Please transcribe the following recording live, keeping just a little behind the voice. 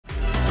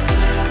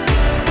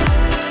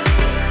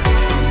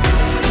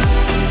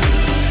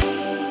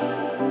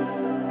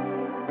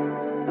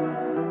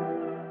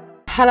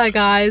Hello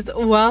guys,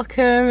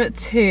 welcome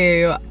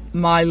to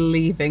my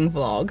leaving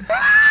vlog.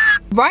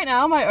 Right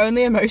now my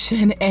only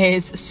emotion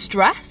is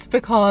stress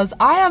because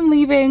I am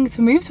leaving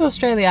to move to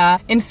Australia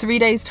in 3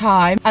 days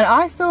time and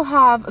I still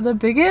have the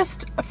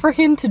biggest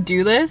freaking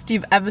to-do list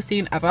you've ever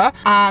seen ever,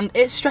 and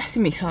it's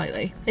stressing me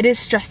slightly. It is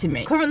stressing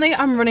me. Currently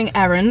I'm running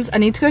errands. I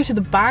need to go to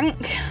the bank,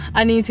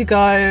 I need to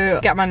go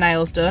get my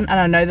nails done, and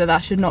I know that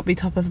that should not be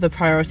top of the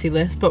priority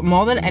list, but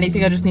more than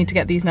anything I just need to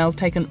get these nails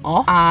taken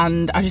off,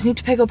 and I just need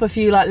to pick up a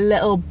few like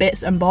little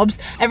bits and bobs.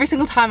 Every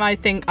single time I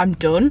think I'm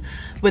done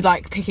with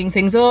like picking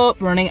things up,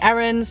 running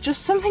errands,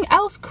 just something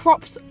else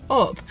crops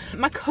up.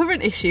 My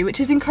current issue,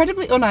 which is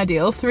incredibly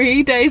unideal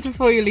 3 days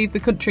before you leave the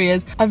country,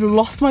 is I've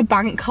lost my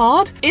bank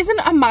card. Isn't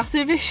a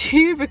massive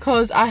issue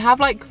because I have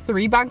like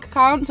 3 bank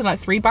accounts and like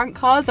 3 bank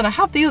cards, and I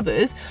have the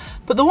others,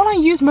 but the one I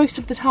use most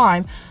of the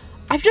time,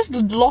 I've just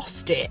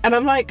lost it. And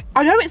I'm like,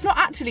 I know it's not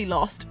actually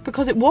lost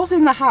because it was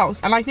in the house,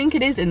 and I think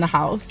it is in the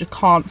house, just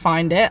can't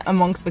find it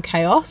amongst the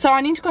chaos. So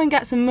I need to go and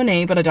get some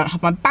money, but I don't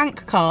have my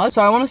bank card.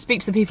 So I want to speak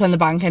to the people in the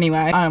bank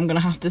anyway. I'm gonna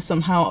have to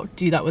somehow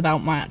do that without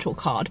my actual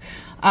card.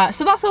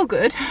 So that's all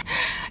good.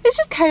 It's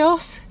just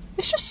chaos.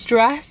 It's just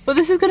stress. But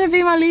this is going to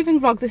be my leaving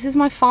vlog. This is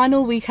my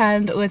final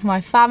weekend with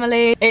my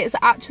family. It's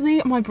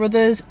actually my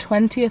brother's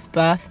 20th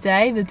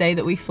birthday, the day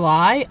that we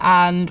fly,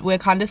 and we're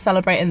kind of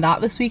celebrating that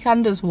this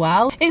weekend as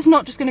well. It's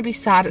not just going to be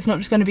sad, it's not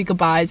just going to be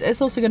goodbyes,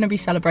 it's also going to be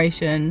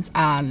celebrations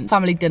and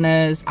family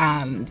dinners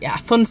and yeah,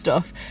 fun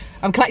stuff.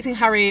 I'm collecting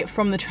Harry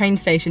from the train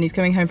station. He's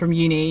coming home from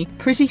uni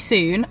pretty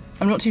soon.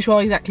 I'm not too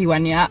sure exactly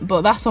when yet,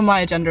 but that's on my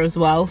agenda as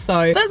well.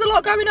 So there's a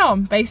lot going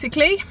on,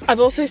 basically. I've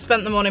also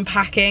spent the morning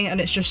packing and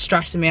it's just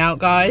stressing me out,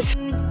 guys.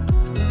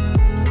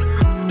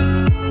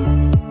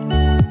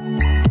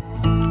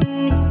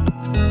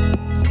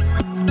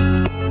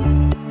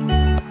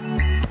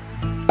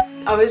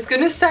 I was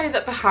gonna say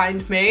that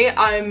behind me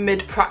I'm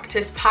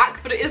mid-practice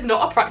pack, but it is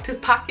not a practice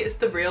pack, it's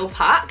the real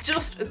pack.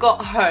 Just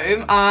got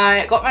home,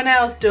 I got my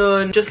nails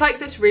done, just like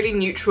this really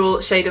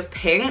neutral shade of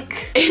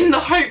pink, in the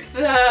hope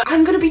that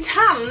I'm gonna be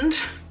tanned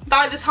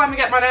by the time I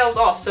get my nails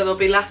off, so they'll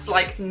be less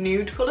like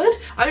nude coloured.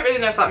 I don't really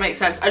know if that makes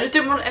sense. I just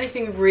didn't want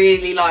anything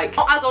really like,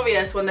 not as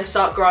obvious when they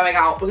start growing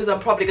out, because I'm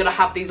probably gonna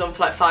have these on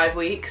for like 5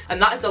 weeks,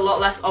 and that is a lot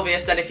less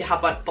obvious than if you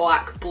have like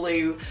black,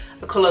 blue,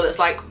 a colour that's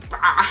like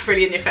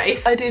really in your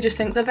face. I do just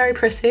think they're very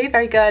pretty,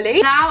 very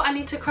girly. Now I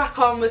need to crack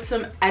on with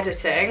some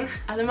editing,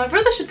 and then my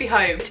brother should be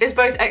home, which is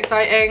both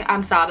exciting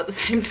and sad at the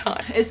same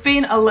time. It's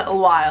been a little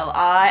while.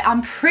 I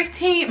am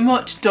pretty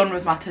much done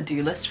with my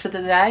to-do list for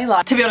the day.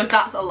 Like, to be honest,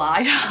 that's a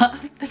lie.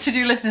 The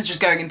to-do list is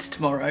just going into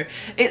tomorrow.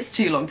 It's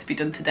too long to be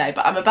done today,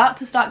 but I'm about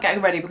to start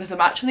getting ready because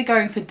I'm actually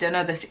going for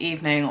dinner this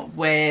evening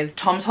with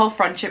Tom's whole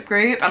friendship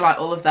group and like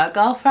all of their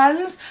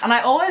girlfriends. And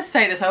I always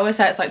say this, I always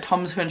say it's like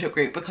Tom's friendship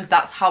group because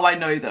that's how I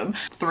know them,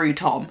 through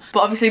Tom. But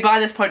obviously by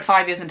this point,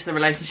 5 years into the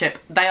relationship,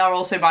 they are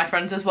also my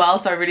friends as well,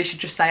 so I really should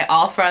just say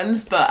our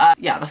friends, but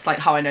yeah, that's like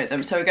how I know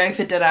them. So we're going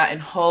for dinner in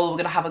Hull, we're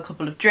gonna have a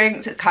couple of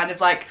drinks. It's kind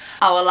of like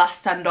our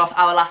last send-off,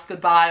 our last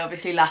goodbye.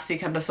 Obviously last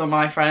weekend I saw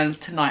my friends,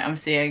 tonight I'm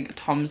seeing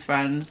Tom's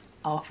friends,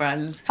 our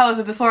friends.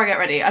 However, before I get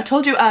ready, I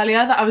told you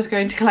earlier that I was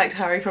going to collect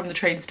Harry from the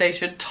train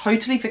station,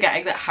 totally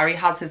forgetting that Harry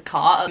has his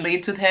car and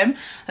leaves with him,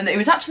 and that he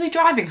was actually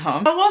driving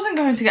home. I wasn't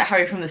going to get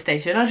Harry from the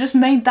station, I just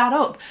made that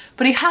up.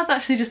 But he has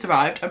actually just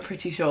arrived, I'm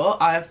pretty sure.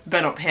 I've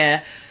been up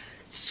here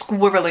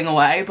squirreling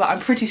away, but I'm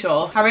pretty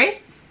sure.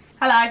 Harry?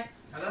 Hello.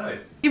 Hello.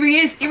 Here he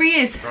is, here he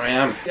is. Here I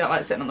am. You don't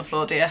like sitting on the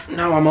floor, do you?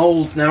 No, I'm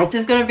old now.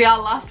 This is going to be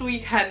our last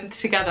weekend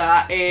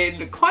together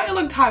in quite a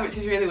long time, which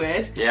is really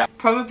weird. Yeah.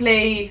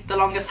 Probably the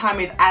longest time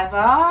we've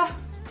ever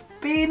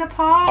been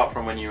apart. Apart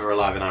from when you were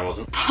alive and I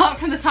wasn't. Apart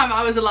from the time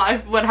I was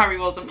alive when Harry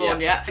wasn't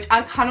born yet. Which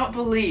I cannot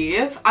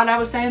believe, and I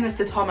was saying this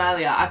to Tom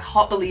earlier, I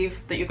can't believe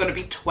that you're going to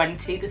be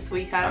 20 this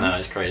weekend. I know,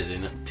 it's crazy,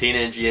 isn't it?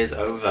 Teenage years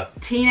over.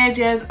 Teenage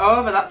years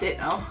over, that's it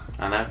now.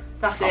 I know.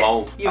 That's I'm it.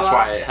 old. That's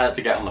why it hurt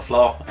to get on the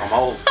floor. I'm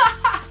old.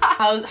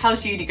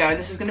 How's uni going?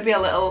 This is going to be a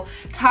little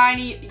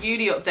tiny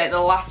uni update, the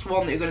last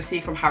one that you're going to see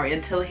from Harry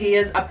until he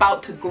is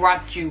about to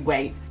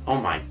graduate. Oh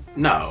my,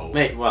 no.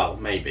 Well,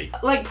 maybe.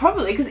 Like,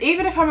 probably, because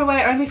even if I'm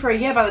away only for a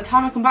year, by the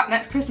time I come back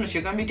next Christmas,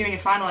 you're going to be doing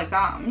your final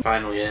exam.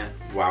 Final year.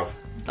 Wow.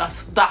 That's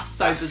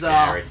so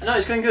bizarre. Scary. No,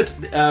 it's going good.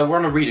 We're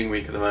on a reading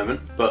week at the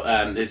moment, but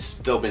there's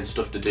still been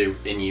stuff to do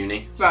in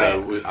uni. Right.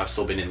 So I've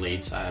still been in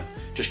Leeds.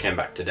 Just came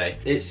back today.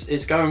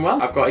 It's going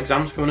well. I've got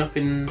exams coming up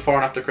in before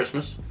and after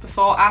Christmas.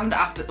 Before and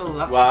after. Oh,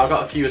 that's. Well, I've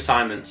got a few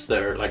assignments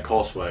that are like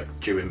coursework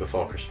due in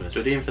before Christmas.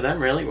 Studying for them,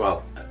 really?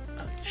 Well,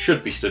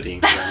 should be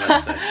studying for them,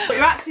 let's say. What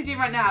you're actually doing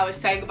right now is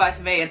saying goodbye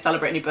to me and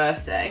celebrating your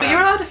birthday. But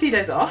you're allowed a few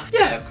days off.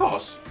 Yeah, of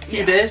course. A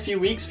few days, few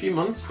weeks, few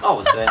months,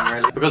 all the same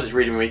really. Because it's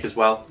reading week as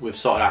well, we've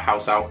sorted our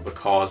house out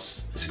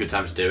because it's a good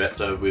time to do it.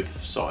 So we've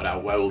sorted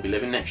out where we'll be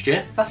living next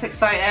year. That's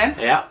exciting.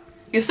 Yeah.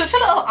 You're such a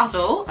little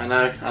adult. I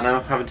know,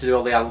 having to do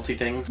all the adulty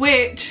things.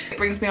 Which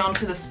brings me on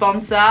to the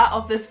sponsor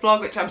of this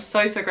vlog, which I'm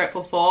so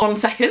grateful for. 1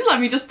 second,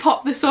 let me just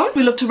pop this on.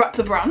 We love to rep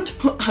the brand.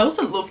 I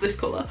also love this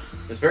colour.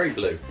 It's very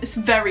blue. It's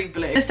very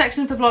blue. This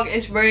section of the vlog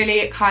is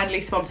really kindly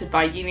sponsored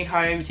by Uni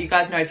Homes. You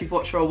guys know, if you've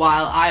watched for a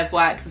while, I have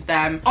worked with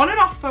them on and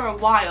off for a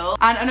while,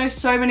 and I know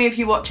so many of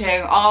you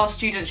watching are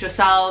students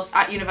yourselves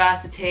at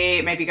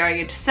university, maybe going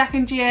into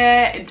second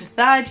year, into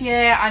third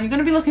year, and you're going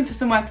to be looking for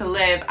somewhere to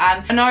live.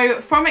 And I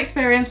know from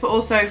experience, but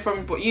also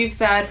from what you've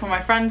said, from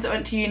my friends that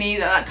went to uni,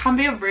 that can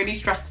be a really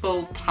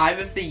stressful time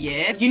of the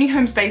year. Uni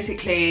Homes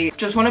basically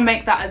just want to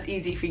make that as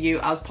easy for you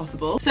as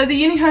possible. So the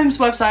Uni Homes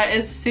website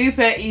is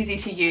super easy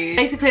to use.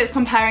 Basically, it's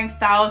comparing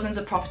thousands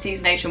of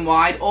properties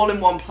nationwide all in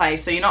one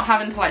place, so you're not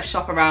having to like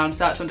shop around,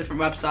 search on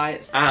different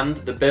websites. And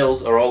the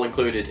bills are all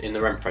included in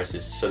the rent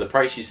prices, so the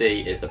price you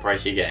see is the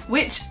price you get.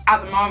 Which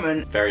at the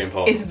moment very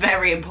important. Is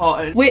very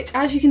important. Which,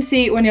 as you can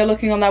see when you're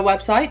looking on their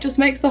website, just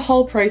makes the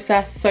whole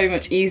process so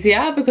much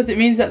easier, because it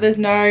means that there's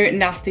no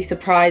nasty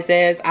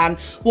surprises and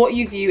what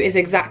you view is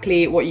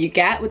exactly what you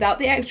get without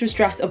the extra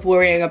stress of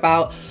worrying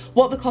about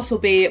what the cost will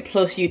be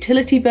plus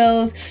utility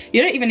bills.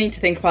 You don't even need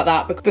to think about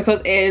that because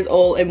it is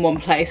all in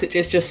one place, which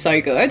is just so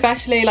good.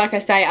 Especially, like I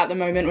say, at the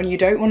moment when you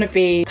don't want to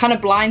be kind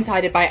of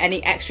blindsided by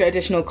any extra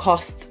additional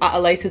costs at a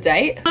later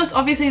date. Plus,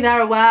 obviously,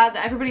 they're aware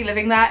that everybody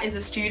living there is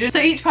a student, so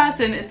each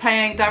person is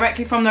paying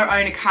directly from their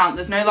own account.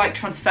 There's no like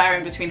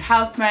transferring between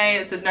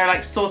housemates, there's no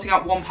like sorting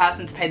out one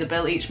person to pay the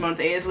bill each month.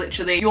 It is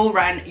literally your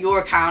rent, your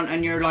account,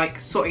 and you're like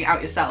sorting it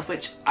out yourself,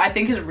 which I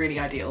think is really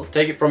ideal.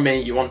 Take it from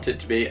me, you want it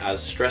to be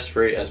as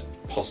stress-free as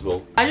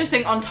possible. I just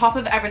think on top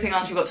of everything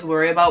else you've got to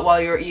worry about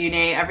while you're at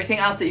uni, everything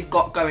else that you've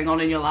got going on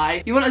in your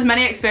life, you want as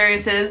many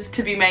experiences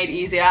to be made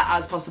easier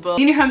as possible.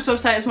 Uni Homes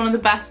website is one of the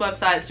best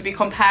websites to be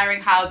comparing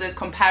houses,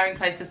 comparing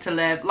places to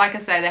live. Like I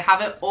say, they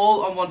have it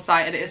all on one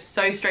site and it is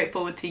so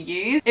straightforward to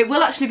use. It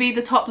will actually be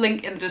the top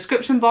link in the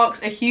description box.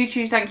 A huge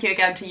thank you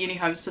again to Uni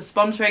Homes for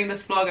sponsoring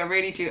this vlog. I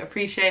really do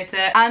appreciate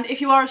it. And if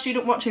you are a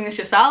student watching this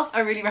yourself, I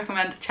really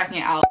recommend checking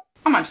it out.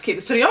 I might just keep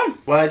the hoodie on.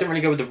 Well, I don't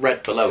really go with the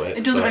red below it.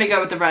 It doesn't really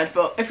go with the red,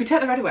 but if we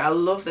take the red away, I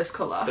love this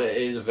colour. But it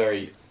is a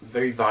very,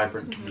 very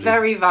vibrant blue.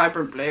 Very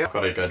vibrant blue. I've got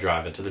to go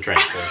drive it to the train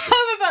station.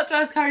 I'm about to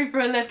ask Harry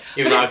for a lift.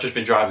 Even though I've just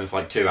been driving for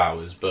like 2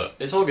 hours, but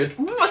it's all good.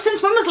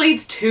 Since when was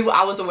Leeds 2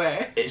 hours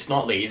away? It's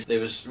not Leeds. There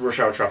was rush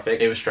hour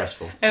traffic. It was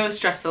stressful. It was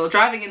stressful.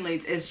 Driving in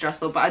Leeds is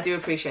stressful, but I do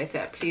appreciate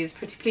it. Please,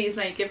 pretty please,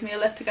 may you give me a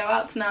lift to go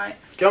out tonight?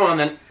 Go on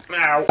then.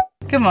 Ow.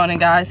 Good morning,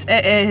 guys.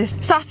 It is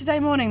Saturday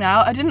morning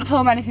now. I didn't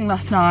film anything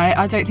last night.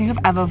 I don't think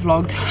I've ever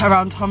vlogged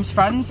around Tom's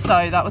friends,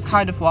 so that was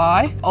kind of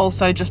why.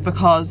 Also just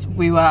because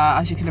we were,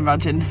 as you can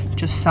imagine,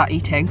 just sat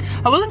eating.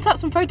 I will insert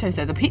some photos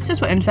though. The pizzas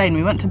were insane.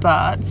 We went to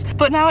Birds.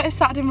 But now it is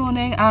Saturday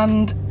morning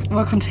and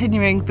we're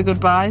continuing the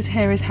goodbyes.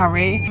 Here is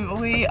Harry.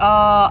 We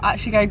are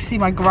actually going to see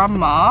my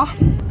grandma.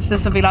 So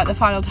this will be like the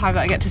final time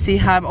that I get to see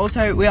him.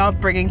 Also, we are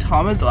bringing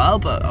Tom as well,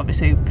 but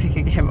obviously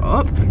picking him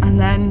up. And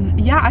then,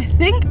 yeah, I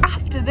think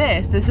after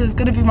this is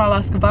going to be my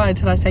last goodbye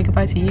until I say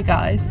goodbye to you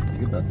guys.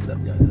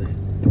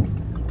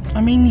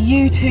 I mean,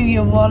 you too,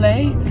 you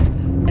Wally.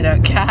 I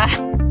don't care.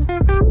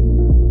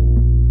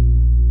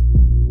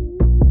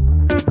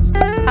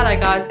 Hello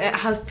guys, it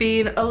has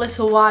been a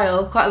little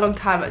while, quite a long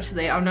time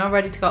actually. I'm now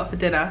ready to go out for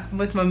dinner. I'm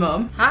with my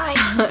mum. Hi.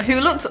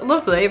 Who looks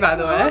lovely, by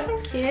the way. Oh,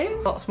 thank you.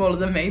 A lot smaller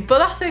than me, but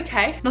that's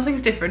okay.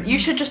 Nothing's different. You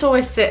should just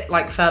always sit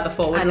like further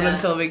forward when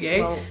I'm filming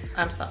you. Well,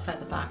 I'm sat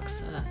further back,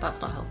 so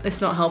that's not helping.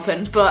 It's not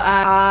helping, but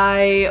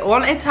I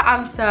wanted to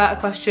answer a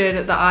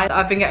question that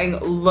I've been getting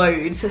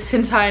loads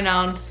since I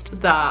announced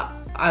that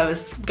I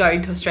was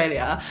going to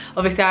Australia.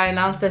 Obviously, I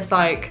announced this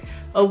like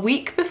a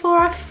week before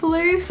I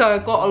flew, so I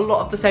got a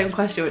lot of the same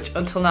question, which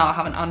until now I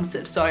haven't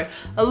answered. So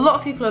a lot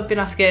of people have been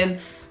asking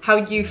how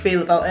you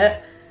feel about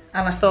it,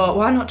 and I thought,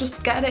 why not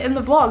just get it in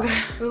the vlog?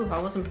 Ooh,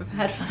 I wasn't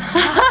prepared for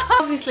that.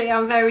 Obviously,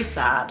 I'm very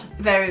sad,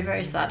 very,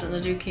 very sad, and I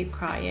do keep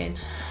crying.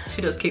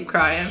 She does keep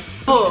crying,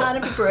 but I'm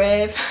trying to be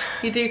brave.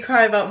 You do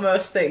cry about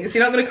most things.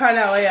 You're not going to cry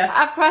now, are you?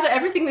 I've cried at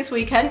everything this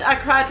weekend. I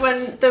cried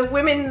when the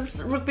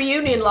women's rugby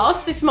union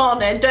lost this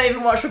morning. Don't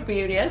even watch rugby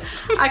union.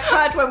 I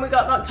cried when we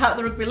got knocked out of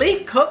the Rugby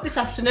League Cup this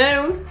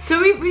afternoon.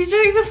 We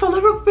don't even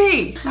follow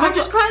rugby. I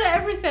just cried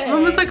at everything.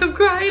 Mum was like, I'm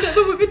crying at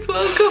the Women's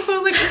World Cup. I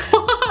was like,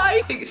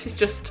 why? I think she's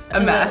just a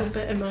mess. A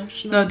little bit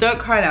emotional. No, don't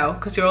cry now,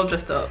 because you're all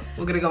dressed up.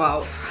 We're going to go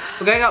out.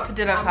 We're going out for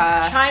dinner.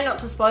 I'm trying not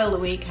to spoil the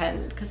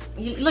weekend, because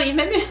look, you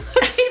made me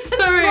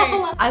sorry.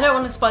 I don't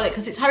want to spoil it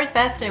because it's Harry's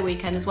birthday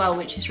weekend as well,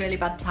 which is really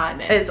bad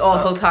timing. It's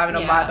awful timing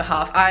on my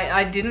behalf.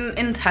 I didn't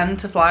intend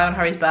to fly on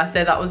Harry's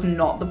birthday. That was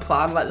not the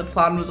plan. Like, the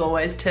plan was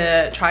always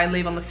to try and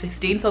leave on the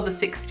 15th or the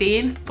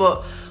 16th,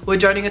 but we're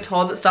joining a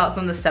tour that starts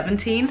on the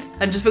 17th,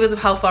 and just because of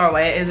how far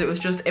away it is, it was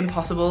just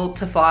impossible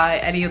to fly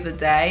any other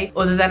day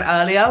other than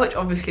earlier, which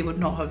obviously would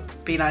not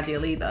have been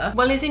ideal either.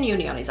 Well, he's in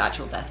uni on his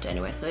actual birthday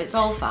anyway, so it's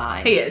all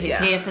fine. He is, He's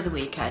here for the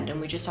weekend,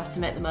 and we just have to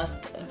make the most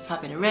of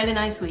having a really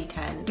nice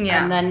weekend.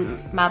 Yeah. And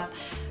then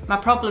my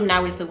problem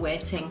now is the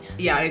waiting.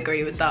 Yeah, I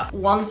agree with that.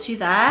 Once you're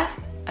there,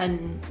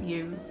 and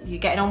you're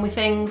getting on with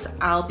things,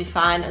 I'll be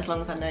fine as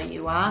long as I know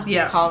you are.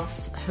 Yeah.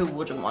 Because who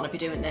wouldn't want to be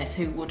doing this?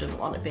 Who wouldn't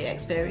want to be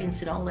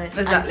experiencing all this?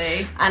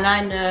 Exactly. And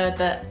I know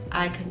that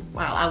I can,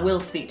 well, I will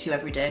speak to you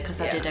every day,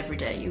 because I did every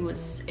day. You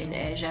was in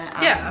Asia.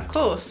 And yeah, of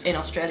course. in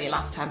Australia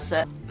last time,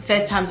 so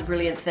FaceTime's a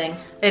brilliant thing.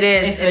 It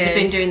is. If I'd have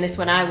been doing this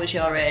when I was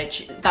your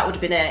age, that would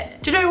have been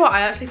it. Do you know what?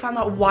 I actually found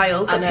that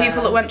wild, that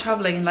people that went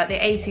travelling in like the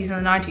 80s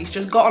and the 90s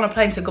just got on a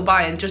plane, said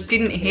goodbye and just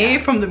didn't hear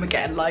from them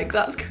again. Like,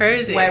 that's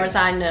crazy. Whereas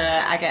I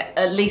know I get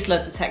at least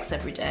loads of texts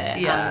every day.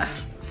 Yeah.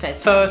 And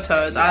FaceTime.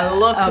 Photos. Yeah. I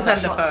love to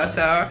send a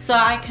photo. So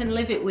I can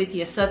live it with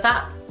you. So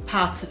that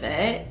part of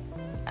it,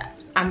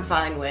 I'm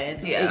fine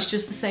with. Yeah. It's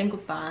just the saying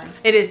goodbye.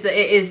 It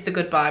is the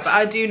goodbye, but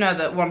I do know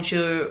that once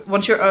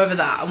you're over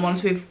that and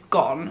once we've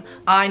gone,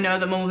 I know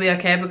that Mum will be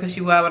okay, because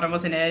you were when I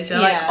was in Asia. Yeah.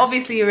 Like,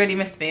 obviously you really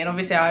missed me, and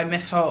obviously I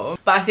miss home,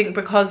 but I think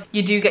because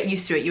you do get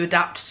used to it, you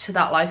adapt to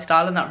that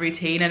lifestyle and that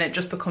routine, and it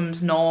just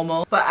becomes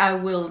normal. But I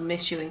will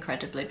miss you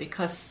incredibly,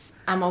 because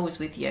I'm always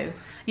with you.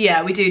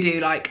 Yeah, we do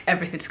like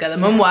everything together.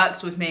 Mum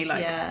works with me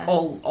like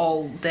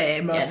all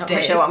day, most days. Not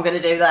quite sure what I'm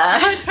going to do there. I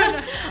don't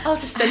know. I'll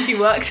just send you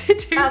work to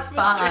do. That's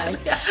fine.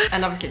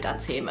 And obviously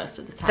Dad's here most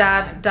of the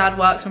time. Dad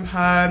works from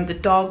home. The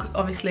dog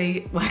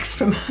obviously works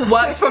from home.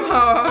 Works from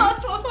home.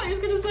 That's what I thought you was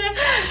going to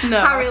say.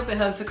 No. Harry will be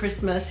home for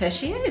Christmas. Here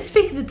she is.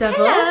 Speak of the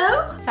devil.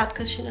 Hello. Sad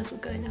because she knows we're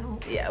going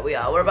out. Yeah, we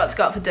are. We're about to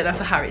go out for dinner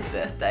for Harry's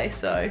birthday,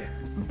 so.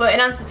 But in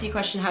answer to your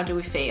question, how do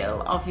we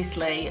feel?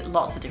 Obviously,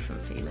 lots of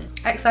different feelings.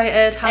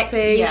 Excited,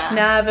 happy,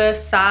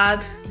 nervous,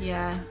 sad.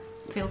 Yeah,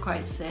 feel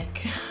quite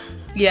sick.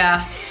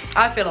 Yeah,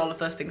 I feel all of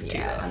those things too.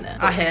 Yeah, I know.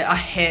 I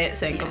hate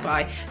saying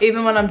goodbye.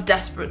 Even when I'm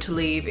desperate to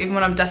leave, even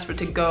when I'm desperate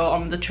to go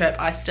on the trip,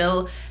 I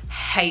still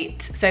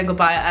hate saying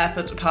goodbye at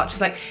airport departures.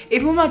 Like,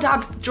 even when my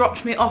dad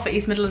dropped me off at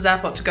East Midlands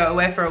Airport to go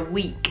away for a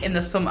week in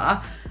the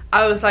summer,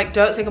 I was like,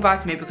 don't say goodbye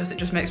to me, because it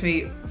just makes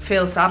me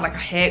feel sad. Like, I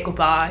hate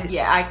goodbyes.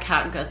 Yeah, I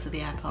can't go to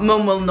the airport.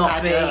 Mum will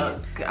not be.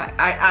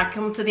 I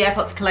come to the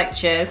airport to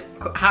collect you,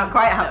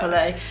 quite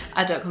happily.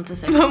 I don't come to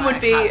say Mum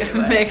would be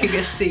making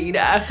a scene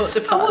at airport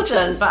departures.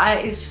 I wouldn't,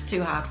 but it's just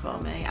too hard for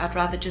me. I'd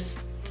rather just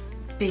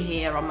be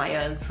here on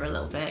my own for a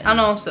little bit. And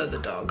also the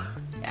dog.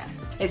 Yeah.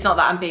 It's not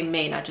that I'm being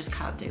mean, I just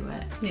can't do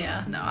it.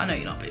 Yeah, no, I know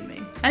you're not being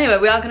mean. Anyway,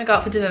 we are going to go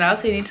out for dinner now,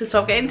 so you need to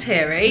stop getting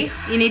teary.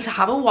 You need to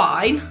have a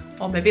wine,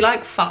 or maybe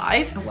like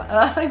 5.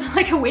 I think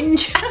like a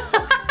whinge.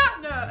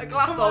 No, a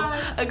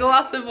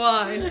glass of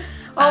wine.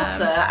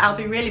 Also, I'll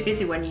be really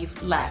busy when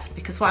you've left,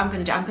 because what I'm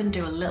going to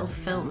do a little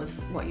film of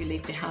what you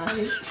leave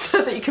behind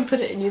so that you can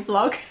put it in your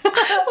vlog. What,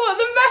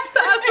 the mess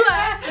that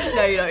I've left?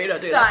 No, you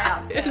don't do that.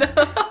 I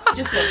am.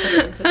 Just not put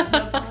it in, so there's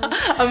no problem.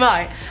 I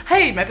might.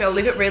 Hey, maybe I'll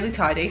leave it really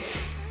tidy.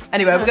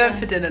 Anyway, we're going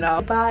for dinner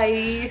now.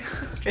 Bye.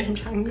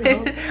 Strange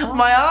angle.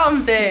 My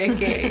arm's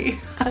achy.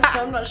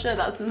 I'm not sure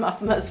that's the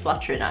most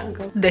flattering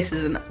angle. This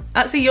isn't.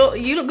 Actually,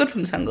 you look good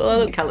from this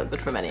angle. You can look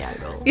good from any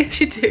angle.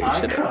 Yes, you do.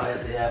 I cry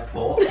at the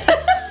airport.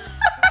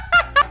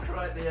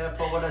 At the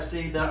airport when I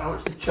see that how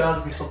much they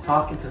charge me for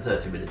parking for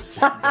 30 minutes.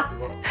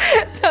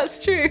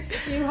 That's true.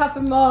 You have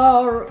a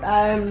more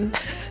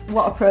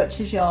what approach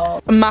is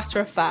yours? A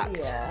matter of fact.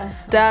 Yeah.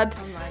 Dad.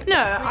 Right.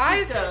 No,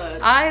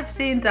 I've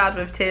seen Dad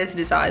with tears in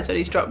his eyes when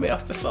he's dropped me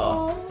off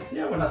before.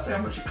 Yeah, when I say how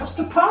much it costs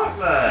to park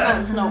there.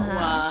 That's not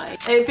why.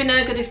 It'd be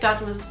no good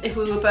if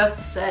we were both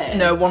the same.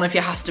 No, one of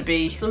you has to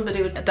be.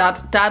 Somebody would.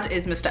 Dad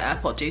is Mr.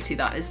 Airport duty.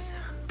 That is.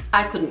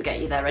 I couldn't get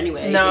you there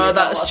anyway. No,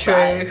 that's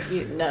true.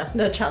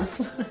 No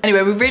chance.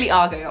 Anyway, we really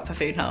are going out for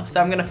food now, so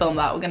I'm gonna film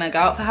that. We're gonna go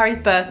out for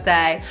Harry's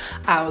birthday,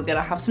 and we're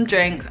gonna have some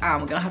drinks,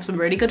 and we're gonna have some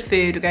really good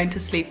food. We're going to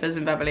Sleepers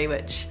in Beverley,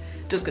 which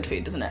does good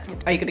food, doesn't it?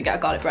 Are you gonna get a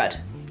garlic bread?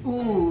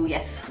 Ooh,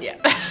 yes. Yeah.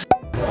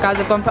 Guys,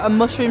 I've gone for a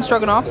mushroom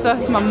stroganoff, so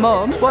it's my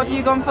mum. What have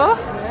you gone for?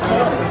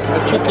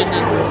 Chicken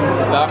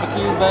and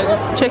barbecue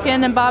burger.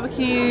 Chicken and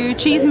barbecue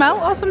cheese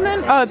melt or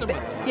something? Oh,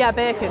 yeah,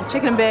 bacon.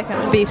 Chicken and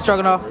bacon. Beef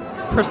stroganoff.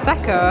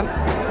 Prosecco.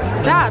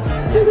 Dad,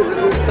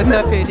 with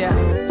no food yet.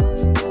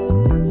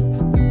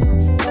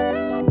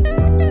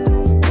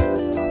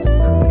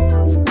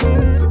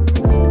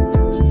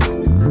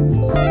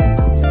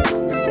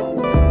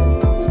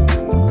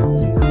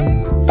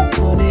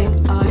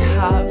 Morning, I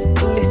have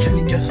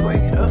literally just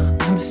woken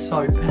up. I'm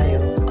so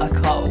pale. I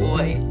can't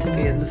wait to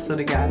be in the sun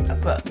again.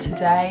 But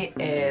today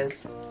is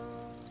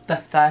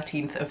the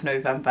 13th of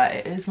November.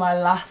 It is my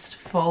last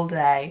full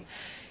day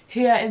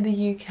here in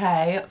the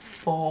UK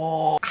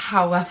for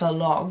however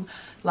long.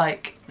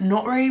 Like,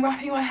 not really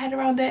wrapping my head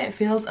around it. It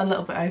feels a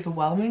little bit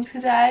overwhelming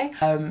today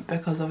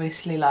because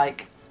obviously,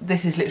 like,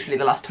 this is literally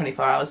the last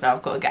 24 hours now.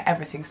 I've got to get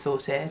everything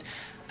sorted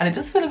and it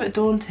does feel a bit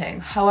daunting.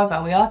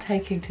 However, we are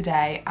taking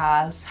today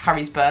as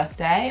Harry's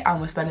birthday and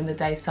we're spending the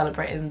day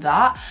celebrating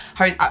that.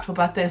 Harry's actual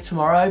birthday is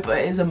tomorrow, but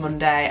it is a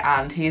Monday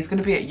and he is going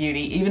to be at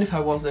uni. Even if I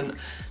wasn't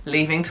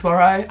leaving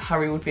tomorrow,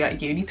 Harry would be at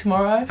uni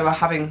tomorrow. So we're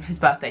having his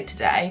birthday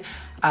today.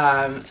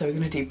 So we're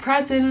gonna do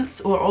presents.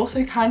 We're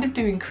also kind of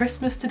doing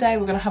Christmas today.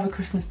 We're gonna have a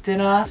Christmas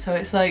dinner. So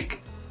it's like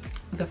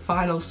the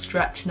final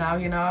stretch now,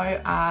 you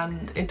know,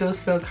 and it does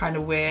feel kind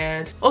of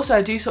weird. Also,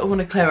 I do sort of want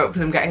to clear up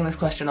because I'm getting this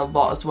question a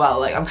lot as well.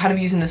 Like, I'm kind of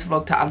using this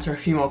vlog to answer a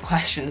few more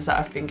questions that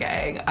I've been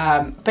getting.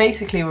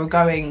 Basically, we're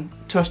going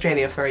to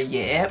Australia for a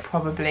year,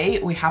 probably.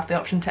 We have the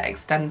option to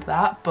extend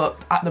that, but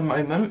at the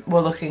moment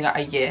we're looking at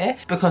a year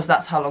because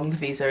that's how long the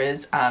visa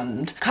is,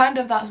 and kind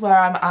of that's where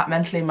I'm at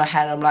mentally in my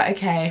head. I'm like,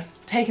 okay,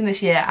 taking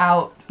this year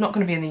out, not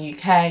going to be in the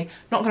UK,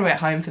 not going to be at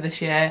home for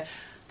this year.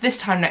 This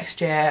time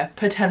next year,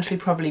 potentially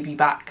probably be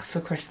back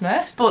for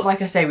Christmas. But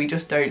like I say, we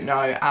just don't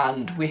know,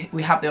 and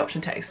we have the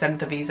option to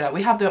extend the visa.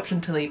 We have the option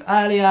to leave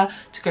earlier,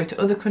 to go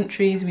to other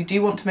countries. We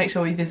do want to make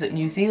sure we visit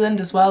New Zealand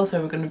as well, so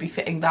we're going to be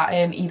fitting that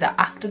in either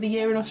after the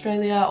year in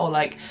Australia or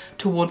like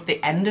towards the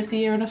end of the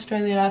year in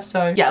Australia.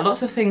 So yeah,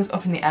 lots of things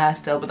up in the air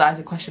still, but that is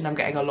a question I'm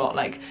getting a lot.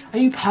 Like, are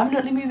you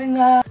permanently moving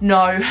there?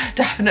 No,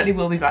 definitely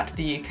will be back to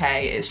the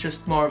UK. It's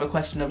just more of a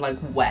question of like,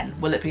 when?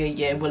 Will it be a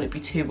year? Will it be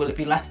 2? Will it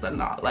be less than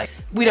that? Like,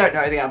 we don't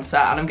know the answer,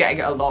 and I'm getting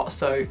it a lot.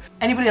 So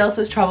anybody else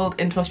that's travelled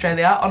into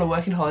Australia on a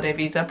working holiday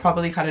visa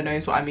probably kind of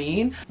knows what I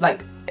mean.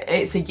 Like,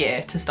 it's a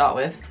year to start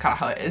with. It's kind of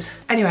how it is.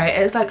 Anyway,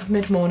 it's like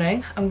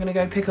mid-morning. I'm gonna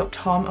go pick up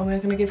Tom and we're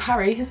gonna give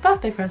Harry his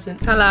birthday present.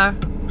 Hello.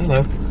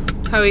 Hello.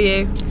 How are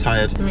you?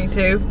 Tired. Me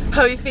too.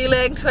 How are you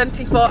feeling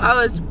 24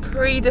 hours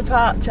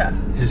pre-departure?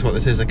 This is what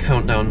this is, a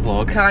countdown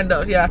vlog. Kind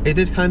of, yeah. It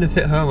did kind of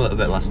hit home a little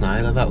bit last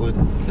night. It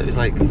was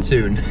like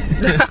soon.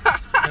 You know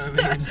what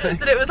I mean?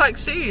 That it was like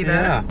soon.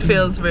 Yeah.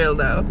 Feels real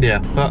though. Yeah,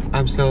 but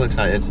I'm still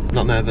excited.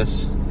 Not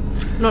nervous.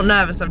 Not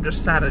nervous, I'm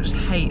just sad. I just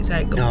hate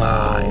saying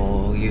goodbye.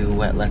 Oh, you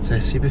wet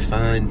lettuce, you'll be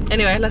fine.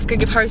 Anyway, let's go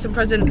give Harry some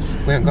presents.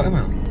 We haven't got him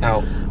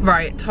out.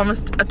 Right,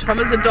 Thomas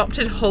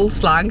adopted Hull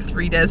slang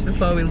 3 days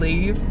before we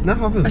leave. No, I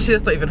haven't. Actually,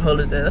 that's not even Hull,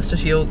 is it? That's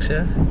just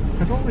Yorkshire.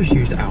 I've always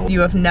used out.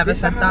 You have never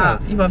said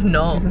that. You have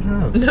not. Yes, I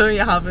have. No,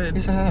 you haven't.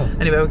 Yes, I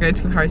have. Anyway, we're going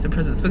to give Harry some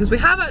presents because we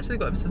have actually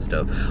got him some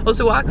stuff.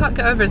 Also, what I can't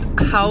get over is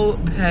how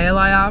pale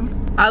I am.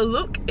 I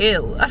look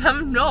ill, and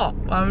I'm not.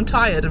 I'm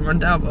tired and run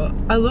down, but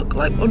I look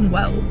like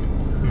unwell.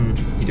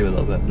 You do a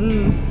little bit.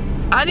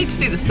 I need to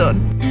see the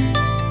sun.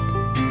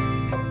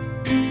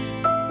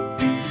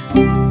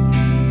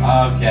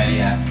 Okay,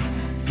 yeah.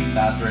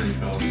 That's really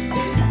cool.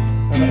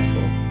 Oh, that's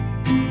cool.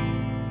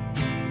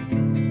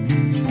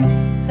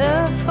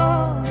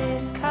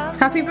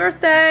 Happy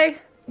birthday!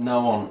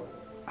 No one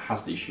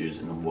has these shoes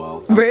in the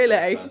world.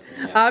 Really? Yeah.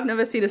 I've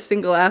never seen a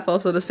single Air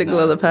Force on a single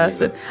other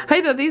person.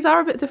 Hey though, these are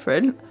a bit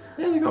different.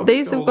 Yeah,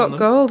 These have got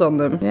gold on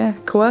them. Yeah,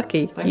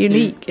 quirky,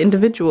 unique,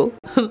 individual.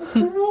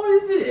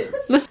 What is it?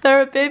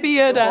 They're a Baby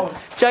Yoda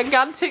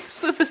gigantic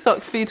slipper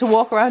socks for you to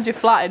walk around your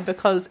flat in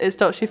because it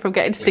stops you from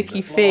getting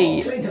sticky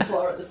feet. The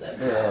floor at the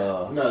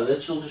centre. No,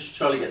 they're still just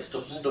trying to get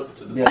stuff stuck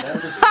to them. Yeah,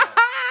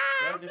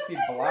 they'll just be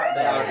black.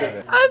 They are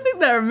good. I think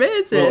they're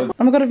amazing.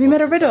 Oh my god, have you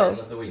made a riddle?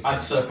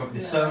 I'm so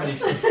confused. There's so many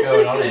stuff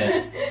going on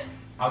here.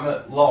 I'm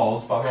at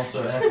Lord's, but I'm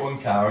also an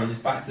F1 car, and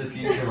there's Back to the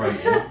Future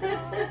rating.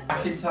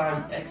 Back in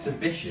Time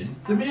exhibition.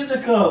 The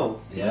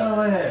musical! Yeah. No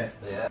way.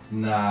 Yeah.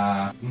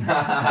 Nah.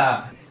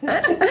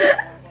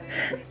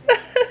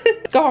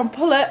 Go on,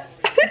 pull it.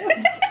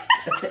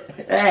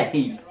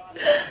 Hey!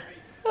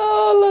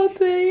 Oh,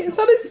 Lottie, it's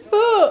on his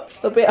foot.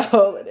 There'll be a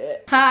hole in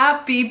it.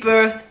 Happy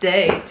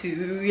birthday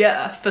to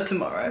ya for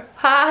tomorrow.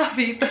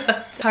 Happy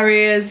birthday.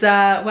 Harry is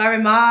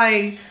wearing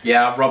my...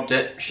 Yeah, I've robbed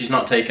it. She's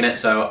not taking it,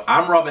 so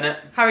I'm robbing it.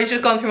 Harry's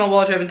just gone through my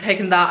wardrobe and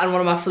taken that and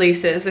one of my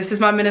fleeces. This is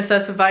my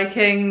Minnesota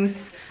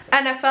Vikings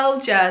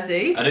NFL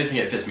jersey. I do think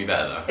it fits me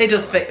better though. It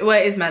does fit.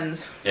 Well, it is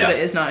men's, yeah. But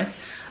it is nice.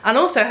 And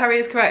also, Harry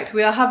is correct.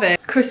 We are having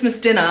Christmas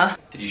dinner.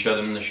 Did you show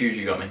them the shoes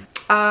you got me?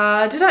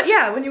 Did I?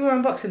 Yeah, when you were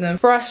unboxing them.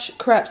 Fresh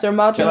crepes. They're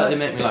I feel marginally... like they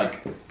make me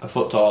like a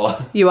foot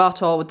taller. You are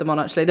tall with them on,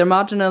 actually. They're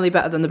marginally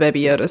better than the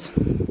Baby Yodas.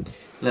 A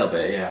little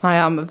bit, yeah. I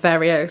am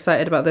very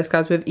excited about this,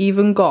 guys. We've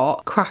even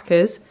got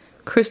crackers,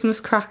 Christmas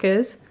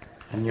crackers.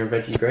 And your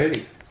veggie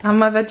gravy. And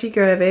my veggie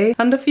gravy.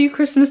 And a few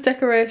Christmas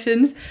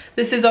decorations.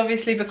 This is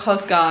obviously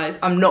because, guys,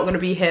 I'm not going to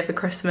be here for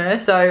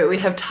Christmas. So we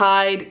have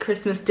tied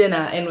Christmas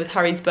dinner in with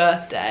Harry's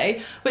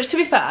birthday. Which, to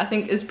be fair, I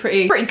think is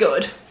pretty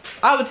good.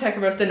 I would take a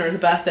roast dinner as a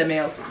birthday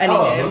meal any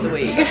day of the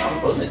week.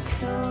 I'm buzzing.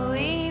 So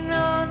lean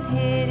on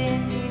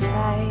hidden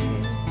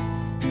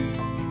desires.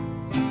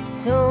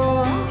 So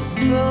I'll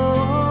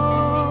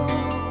throw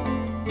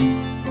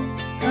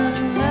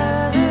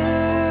another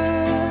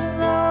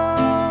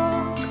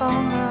log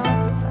on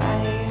the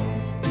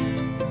fire.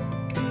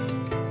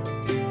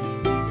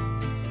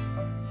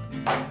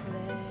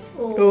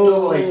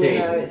 Oh, 18.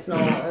 No, it's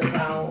not. It's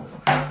out.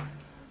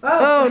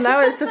 Oh,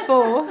 now it's a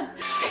 4.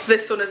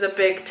 This one is a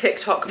big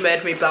TikTok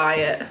made me buy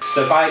it.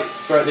 So if I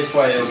throw it this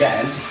way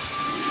again,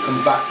 it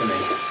comes back to me.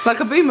 Like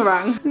a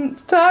boomerang.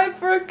 It's time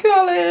for a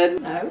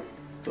Colin. No.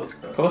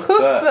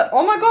 Cuthbert.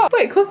 Oh my god.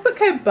 Wait, Cuthbert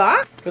came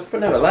back?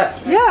 Cuthbert never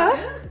left.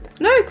 Yeah.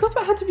 No,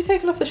 Cuthbert had to be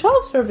taken off the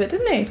shelves for a bit,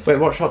 didn't he? Wait,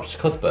 what shop's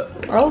Cuthbert?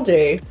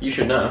 Aldi. You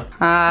should know.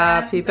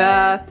 Happy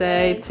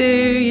birthday to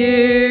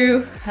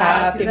you.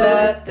 Happy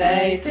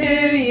birthday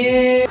to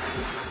you.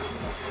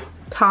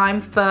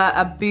 time for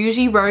a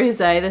bougie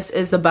rosé. This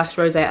is the best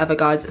rosé ever,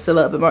 guys. It's a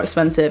little bit more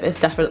expensive. It's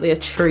definitely a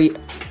treat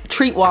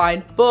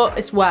wine, but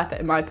it's worth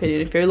it in my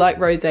opinion. If you like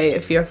rosé,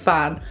 if you're a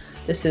fan,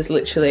 this is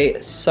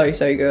literally so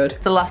good.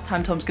 The last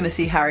time Tom's gonna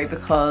see Harry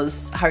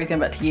because Harry's going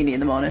back to uni in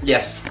the morning.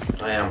 Yes,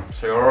 I am.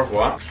 So au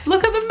revoir.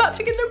 Look at them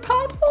matching in their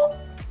purple.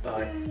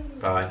 Bye.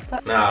 Bye.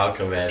 No, I'll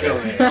come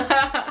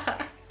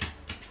here.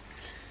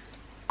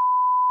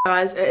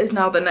 Guys, it is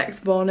now the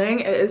next morning.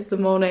 It is the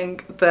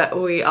morning that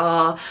we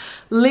are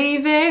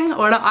leaving,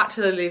 or not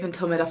actually leaving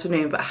till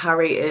mid-afternoon, but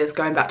Harry is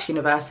going back to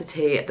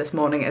university this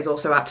morning. It is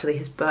also actually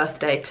his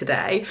birthday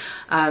today,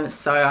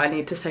 so I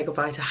need to say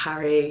goodbye to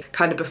Harry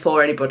kind of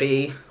before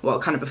anybody, well,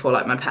 kind of before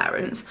like my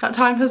parents. That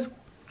time has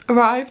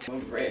arrived.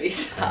 I'm really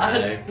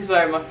sad. He's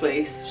wearing my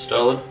fleece.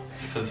 Stolen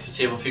for the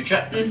foreseeable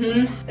future.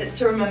 It's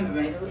to remember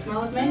me. Does it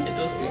smell of me? It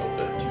does a little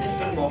bit. It's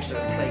been washed,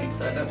 it's clean,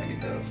 so don't keep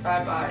those.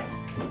 Bye bye.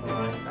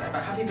 Bye.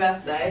 Happy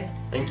birthday.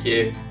 Thank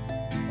you.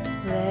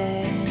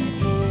 Let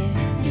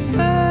it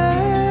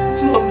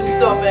burn. Mum's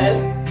sobbing.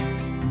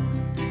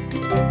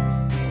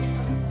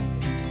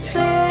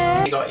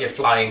 You got your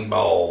flying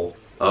ball.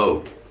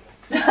 Oh.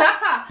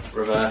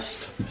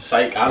 Reversed.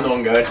 Sake, I'm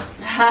on good.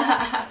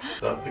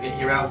 Don't forget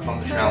your elf on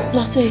the shelf.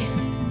 Lottie.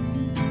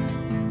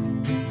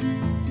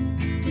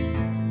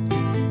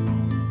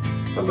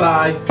 Bye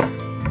bye.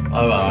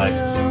 Bye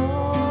bye.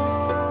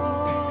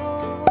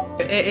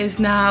 It is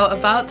now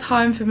about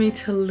time for me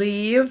to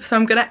leave, so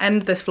I'm gonna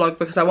end this vlog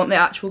because I want the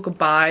actual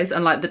goodbyes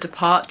and like the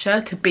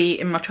departure to be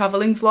in my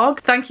travelling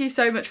vlog. Thank you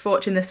so much for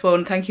watching this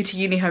one. Thank you to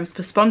Uni Homes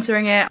for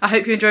sponsoring it. I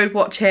hope you enjoyed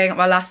watching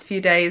my last few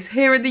days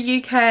here in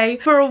the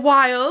UK for a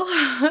while.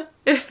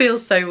 It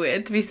feels so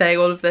weird to be saying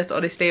all of this,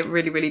 honestly, it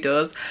really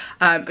does.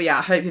 But yeah,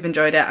 I hope you've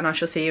enjoyed it, and I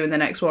shall see you in the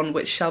next one,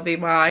 which shall be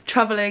my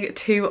travelling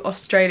to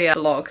Australia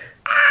vlog.